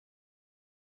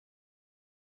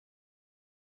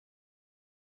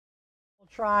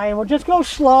Try, and we'll just go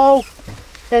slow.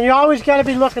 And you always got to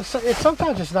be looking.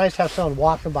 Sometimes it's nice to have someone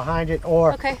walking behind it,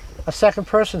 or a second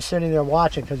person sitting there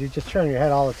watching, because you just turn your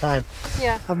head all the time.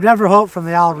 Yeah. I'm Denver Holt from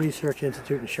the Owl Research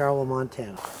Institute in Charlotte,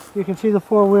 Montana. You can see the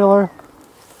four-wheeler,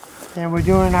 and we're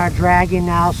doing our dragging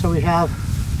now. So we have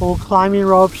old climbing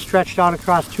ropes stretched out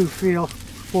across two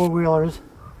four-wheelers,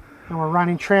 and we're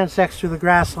running transects through the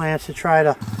grasslands to try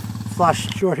to flush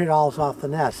short-haired owls off the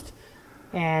nest.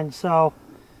 And so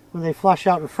when they flush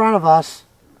out in front of us,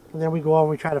 and then we go over and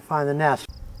we try to find the nest.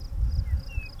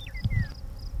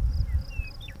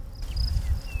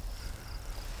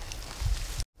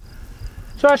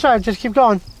 Sorry, just keep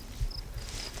going.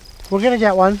 We're gonna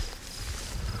get one.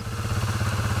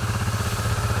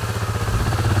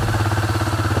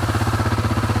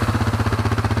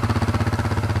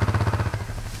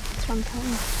 It's 1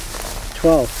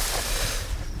 12.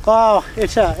 Oh,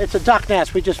 it's a duck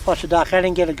nest. We just flushed a duck. I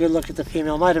didn't get a good look at the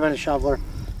female. Might have been a shoveler.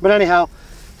 But anyhow,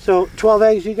 so 12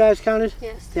 eggs you guys counted?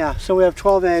 Yes. Yeah, so we have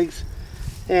 12 eggs.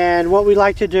 And what we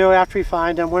like to do after we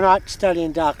find them, we're not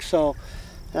studying ducks, so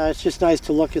it's just nice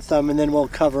to look at them, and then we'll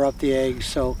cover up the eggs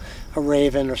so a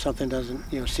raven or something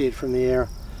doesn't, see it from the air.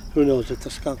 Who knows if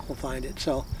the skunk will find it.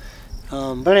 So,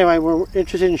 but anyway, we're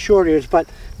interested in short ears. But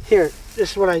here,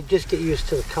 this is what I just get used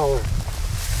to the color.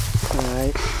 All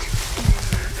right.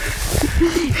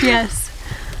 Yes.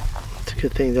 It's a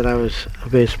good thing that I was a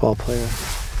baseball player.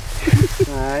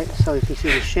 Alright, so you can see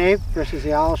the shape versus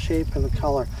the owl shape and the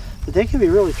color. But they can be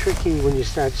really tricky when you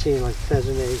start seeing like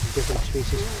pheasant eggs and different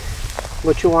species.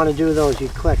 What you want to do though is you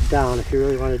collect down. If you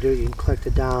really want to do it, you can collect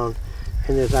it down.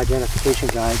 And there's identification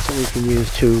guides that we can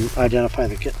use to identify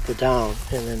the down.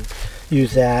 And then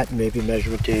use that and maybe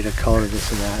measurement data, color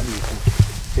this and that, and you can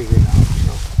figure it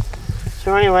out.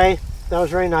 So anyway, that was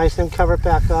very nice. Then cover it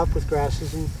back up with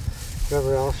grasses and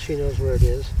whatever else. She knows where it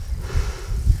is.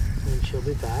 And she'll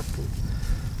be back, and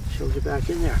she'll get back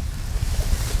in there.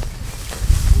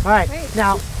 All right, great.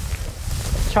 Now,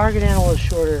 target animal is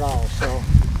short-eared owl, so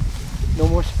no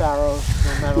more sparrows,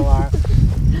 no meadowlark.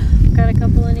 Got a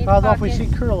couple in each pocket. Although if we see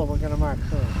curlew, we're going to mark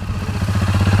curlew.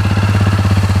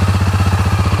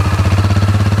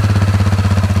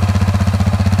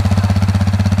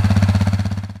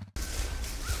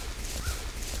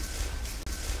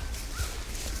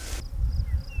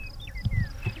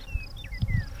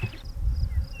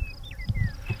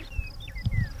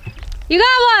 You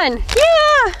got one!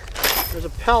 Yeah! There's a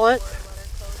pellet.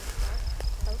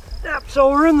 Yep, so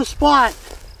we're in the spot.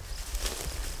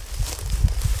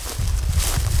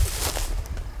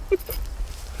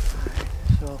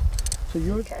 So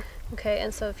you're... Okay,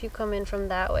 and so if you come in from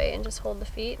that way and just hold the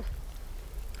feet.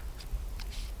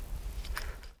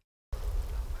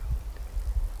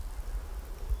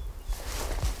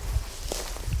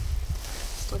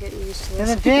 Still getting used to this.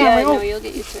 And then yeah, no, you'll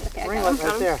get used to it. Okay, I got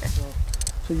right there.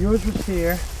 So yours was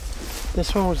here.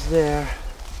 This one was there.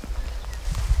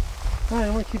 All right,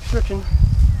 I'm gonna keep searching.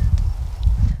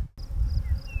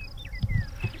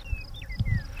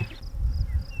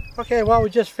 Okay, well, we're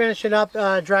just finishing up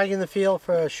dragging the field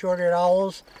for short-eared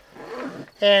owls,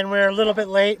 and we're a little bit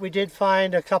late. We did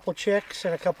find a couple chicks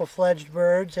and a couple fledged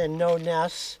birds and no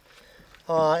nests,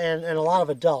 and a lot of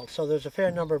adults. So there's a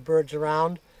fair number of birds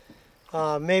around.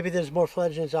 Maybe there's more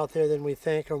fledglings out there than we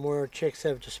think, or more chicks that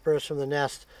have dispersed from the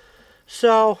nest.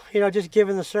 So, just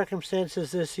given the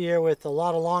circumstances this year with a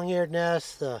lot of long-eared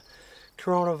nests, the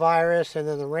coronavirus, and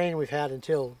then the rain we've had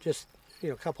until just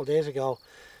a couple days ago,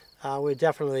 we're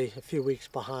definitely a few weeks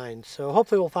behind. So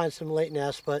hopefully we'll find some late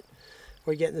nests, but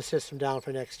we're getting the system down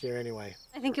for next year anyway.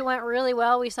 I think it went really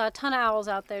well. We saw a ton of owls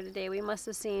out there today. We must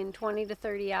have seen 20 to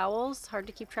 30 owls. Hard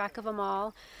to keep track of them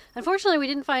all. Unfortunately, we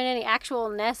didn't find any actual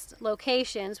nest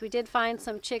locations. We did find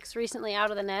some chicks recently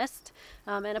out of the nest,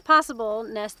 and a possible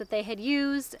nest that they had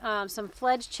used, some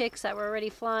fledged chicks that were already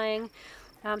flying.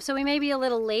 So we may be a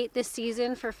little late this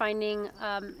season for finding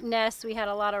nests. We had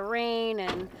a lot of rain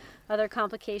and other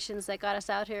complications that got us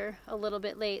out here a little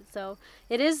bit late. So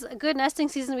it is a good nesting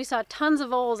season. We saw tons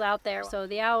of voles out there. So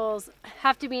the owls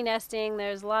have to be nesting.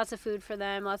 There's lots of food for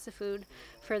them, lots of food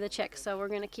for the chicks. So we're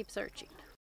going to keep searching.